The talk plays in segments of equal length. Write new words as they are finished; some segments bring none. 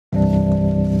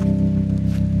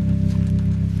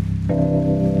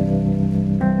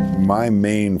My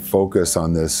main focus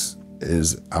on this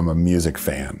is I'm a music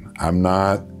fan. I'm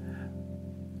not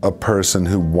a person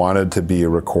who wanted to be a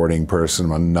recording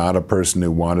person. I'm not a person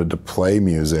who wanted to play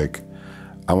music.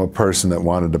 I'm a person that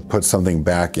wanted to put something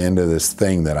back into this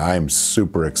thing that I'm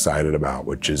super excited about,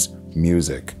 which is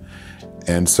music.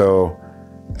 And so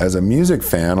as a music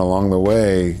fan along the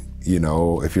way, you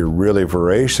know, if you're really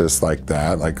voracious like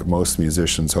that, like most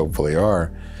musicians hopefully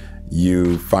are,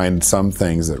 you find some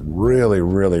things that really,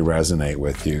 really resonate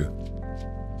with you.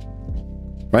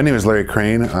 My name is Larry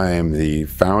Crane. I am the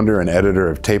founder and editor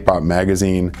of Tape Op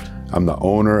magazine. I'm the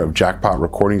owner of Jackpot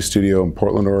Recording Studio in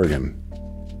Portland, Oregon.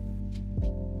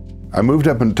 I moved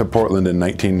up into Portland in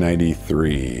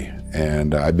 1993,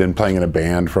 and I've been playing in a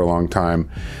band for a long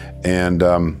time. And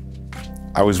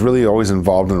I was really always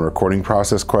involved in the recording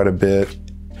process quite a bit.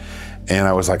 And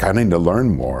I was like, I need to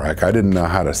learn more. Like, I didn't know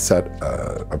how to set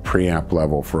a preamp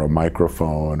level for a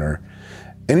microphone or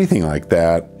anything like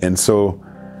that. And so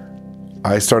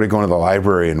I started going to the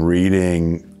library and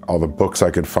reading all the books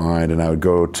I could find, and I would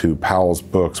go to Powell's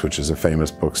Books, which is a famous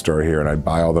bookstore here, and I'd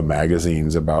buy all the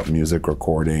magazines about music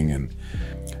recording, and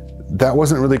that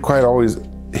wasn't really quite always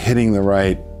hitting the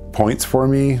right points for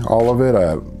me, all of it.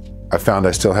 I found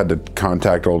I still had to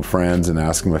contact old friends and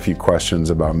ask them a few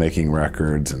questions about making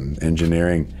records and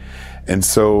engineering. And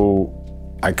so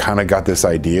I kind of got this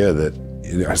idea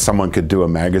that someone could do a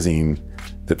magazine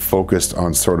that focused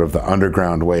on sort of the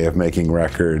underground way of making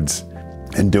records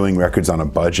and doing records on a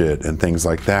budget and things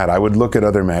like that. I would look at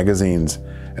other magazines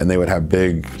and they would have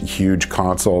big, huge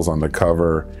consoles on the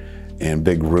cover and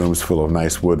big rooms full of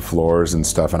nice wood floors and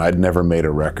stuff. And I'd never made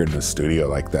a record in a studio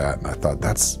like that. And I thought,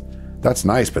 that's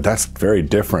nice, but that's very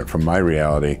different from my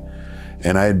reality.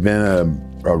 And I had been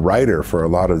a writer for a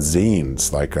lot of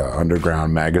zines, like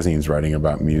underground magazines writing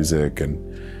about music,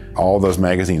 and all those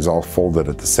magazines all folded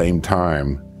at the same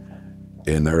time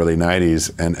in the early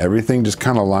 90s, and everything just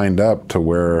kind of lined up to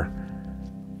where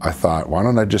I thought, why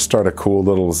don't I just start a cool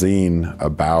little zine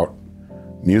about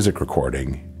music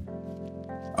recording?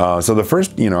 So the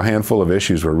first, handful of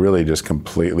issues were really just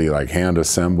completely like hand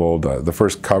assembled. The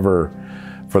first cover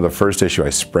for the first issue,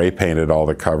 I spray painted all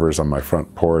the covers on my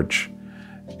front porch,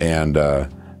 and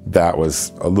that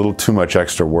was a little too much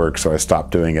extra work, so I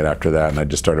stopped doing it after that, and I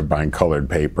just started buying colored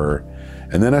paper.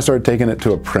 And then I started taking it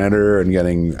to a printer and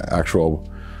getting actual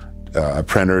a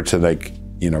printer to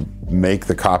make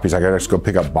the copies. I could actually go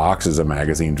pick up boxes of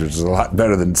magazines, which is a lot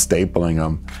better than stapling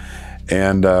them.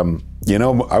 And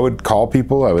I would call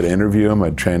people, I would interview them,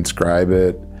 I'd transcribe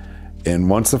it. And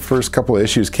once the first couple of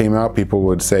issues came out, people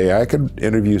would say, I could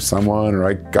interview someone, or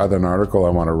I got an article I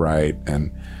want to write.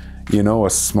 And, a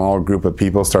small group of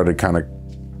people started kind of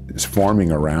forming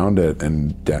around it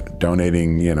and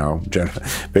donating,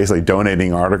 basically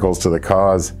donating articles to the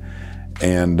cause.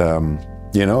 And,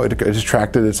 it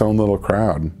attracted its own little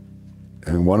crowd.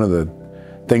 And one of the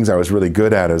things I was really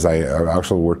good at is I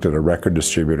actually worked at a record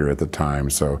distributor at the time.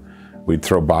 So we'd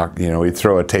throw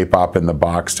a tape op in the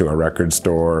box to a record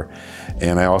store.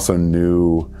 And I also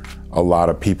knew a lot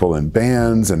of people in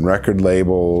bands and record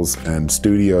labels and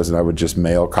studios, and I would just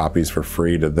mail copies for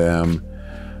free to them.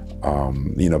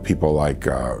 People like,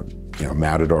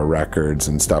 Matador Records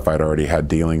and stuff I'd already had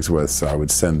dealings with, so I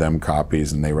would send them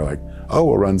copies, and they were like, oh,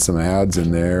 we'll run some ads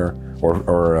in there,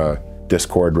 or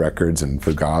Discord Records and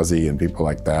Fugazi and people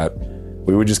like that.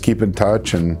 We would just keep in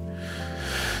touch, and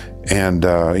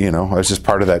I was just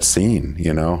part of that scene,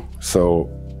 So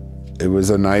it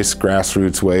was a nice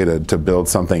grassroots way to build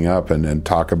something up and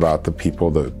talk about the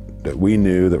people that we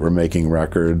knew that were making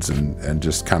records, and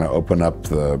just kind of open up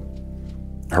the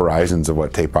horizons of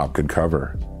what tape op could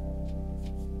cover.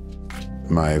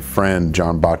 My friend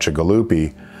John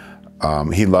Bacigalupi,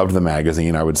 he loved the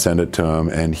magazine. I would send it to him,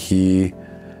 and he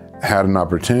had an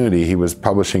opportunity. He was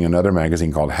publishing another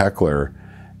magazine called Heckler,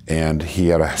 and he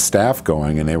had a staff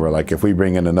going, and they were like, if we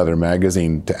bring in another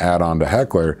magazine to add on to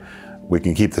Heckler, we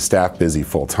can keep the staff busy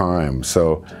full time.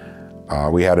 So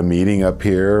we had a meeting up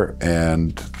here,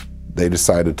 and they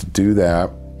decided to do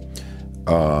that.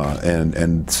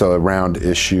 And so around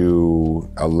issue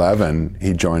 11,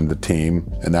 he joined the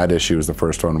team, and that issue was the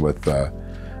first one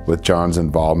with John's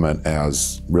involvement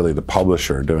as really the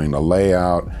publisher, doing the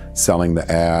layout, selling the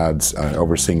ads,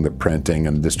 overseeing the printing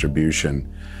and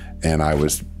distribution. And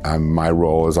my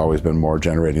role has always been more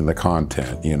generating the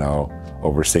content,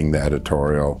 overseeing the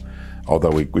editorial.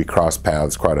 Although we cross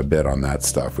paths quite a bit on that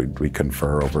stuff. We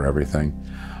confer over everything.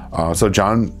 So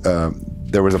John,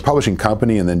 there was a publishing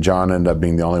company, and then John ended up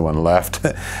being the only one left.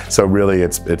 So really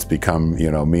it's become,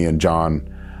 me and John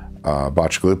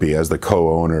Bacigalupi as the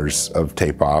co-owners of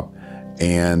Tape Op.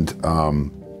 And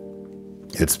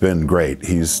it's been great.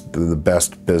 He's the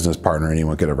best business partner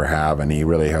anyone could ever have, and he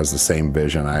really has the same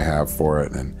vision I have for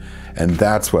it. And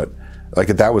that's what, like,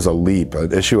 that was a leap.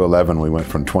 At issue 11, we went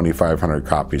from 2,500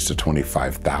 copies to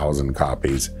 25,000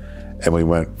 copies. And we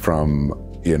went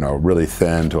from, you know, really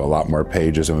thin to a lot more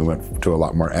pages, and we went to a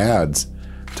lot more ads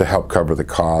to help cover the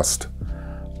cost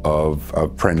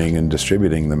of printing and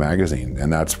distributing the magazine.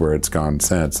 And that's where it's gone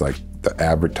since. Like, the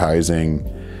advertising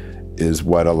is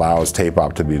what allows Tape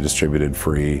Op to be distributed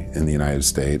free in the United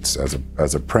States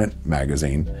as a print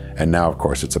magazine. And now, of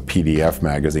course, it's a PDF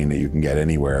magazine that you can get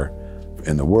anywhere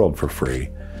in the world for free.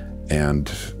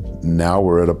 And now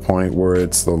we're at a point where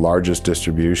it's the largest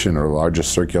distribution or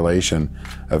largest circulation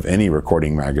of any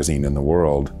recording magazine in the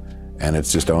world. And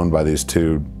it's just owned by these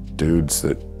two dudes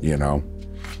that, you know,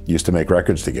 used to make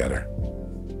records together.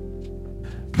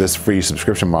 This free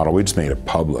subscription model, we just made it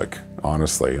public,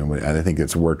 honestly. And I think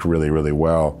it's worked really, really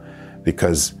well,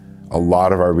 because a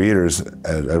lot of our readers,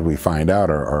 as we find out,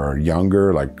 are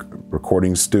younger, like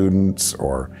recording students,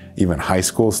 or even high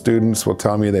school students will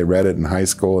tell me they read it in high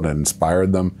school and it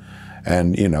inspired them.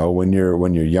 And, you know, when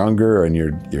you're younger and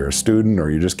you're a student or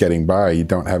you're just getting by, you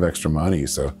don't have extra money.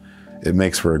 So it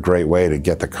makes for a great way to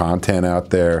get the content out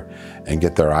there and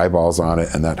get their eyeballs on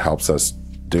it, and that helps us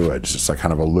do it. It's just like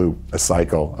kind of a loop, a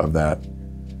cycle of that.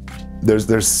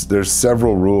 There's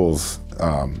several rules,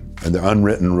 and the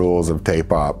unwritten rules of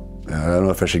Tape Op. I don't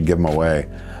know if I should give them away,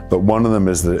 but one of them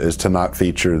is to not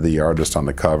feature the artist on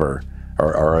the cover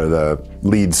or the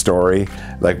lead story.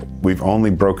 Like, we've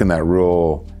only broken that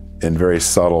rule in very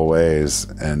subtle ways,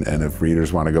 and if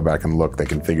readers want to go back and look, they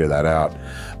can figure that out.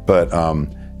 But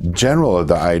general,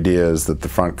 the idea is that the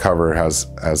front cover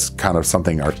has kind of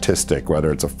something artistic,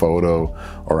 whether it's a photo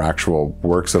or actual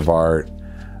works of art,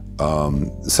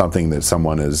 something that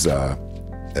someone has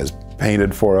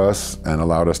painted for us and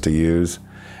allowed us to use.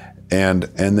 And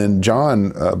then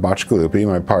John Botchkalupi,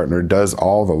 my partner, does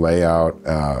all the layout,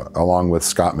 along with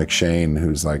Scott McShane,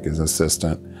 who's like his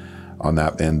assistant on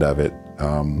that end of it,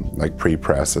 like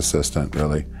pre-press assistant,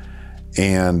 really.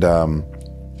 And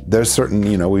there's certain,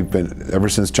 you know, we've been, ever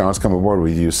since John's come aboard,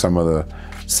 we've used some of the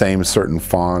same certain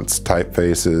fonts,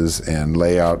 typefaces, and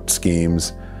layout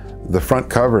schemes. The front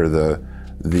cover,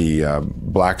 the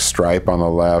black stripe on the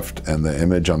left and the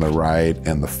image on the right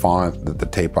and the font that the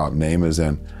Tape Op name is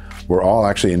in, were all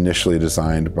actually initially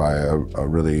designed by a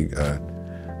really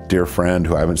dear friend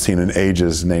who I haven't seen in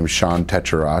ages, named Sean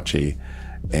Techerachi.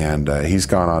 And he's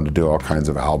gone on to do all kinds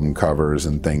of album covers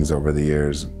and things over the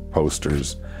years,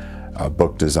 posters,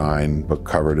 book design, book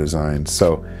cover design.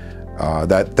 So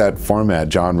that format,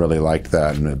 John really liked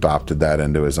that and adopted that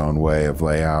into his own way of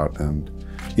layout. And,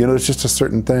 you know, it's just a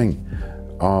certain thing.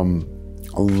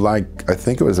 Like, I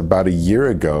think it was about a year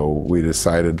ago, we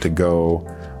decided to go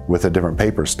with a different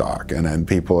paper stock, and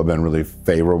people have been really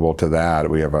favorable to that.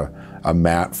 We have a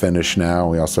matte finish now.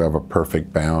 We also have a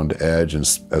perfect bound edge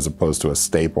as opposed to a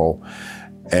staple.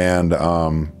 And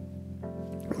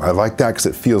I like that because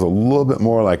it feels a little bit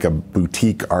more like a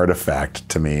boutique artifact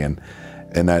to me, and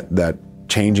that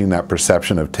changing that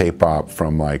perception of Tape Op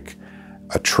from like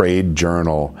a trade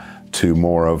journal to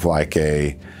more of like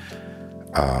a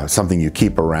something you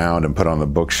keep around and put on the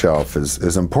bookshelf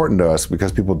is important to us,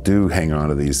 because people do hang on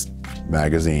to these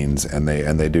magazines and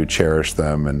they do cherish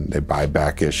them and they buy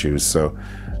back issues. So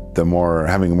the more,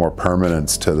 having more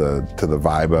permanence to the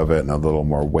vibe of it and a little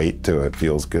more weight to it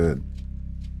feels good.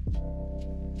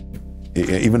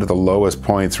 Even at the lowest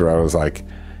points where I was like,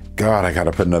 God, I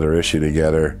gotta put another issue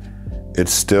together,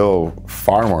 it's still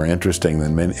far more interesting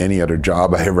than any other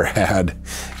job I ever had,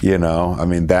 you know? I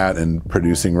mean, that and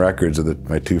producing records are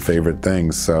my two favorite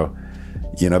things. So,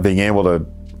 you know, being able to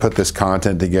put this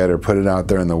content together, put it out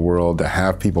there in the world, to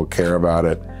have people care about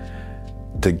it,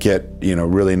 to get, you know,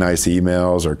 really nice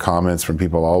emails or comments from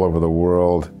people all over the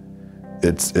world,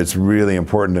 it's really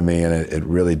important to me, and it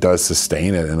really does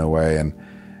sustain it in a way.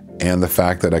 And the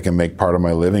fact that I can make part of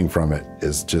my living from it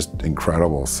is just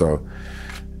incredible. So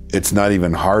it's not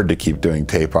even hard to keep doing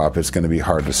Tape Op. It's going to be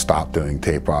hard to stop doing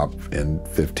Tape Op in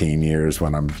 15 years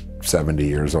when I'm 70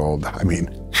 years old. I mean,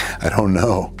 I don't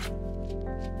know.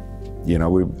 You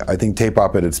know, I think Tape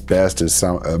Op at its best is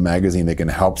a magazine that can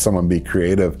help someone be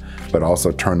creative, but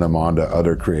also turn them on to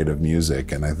other creative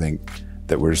music. And I think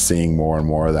that we're seeing more and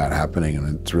more of that happening,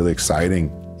 and it's really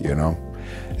exciting, you know.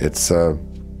 It's,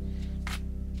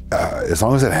 as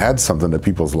long as it adds something to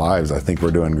people's lives, I think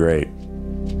we're doing great.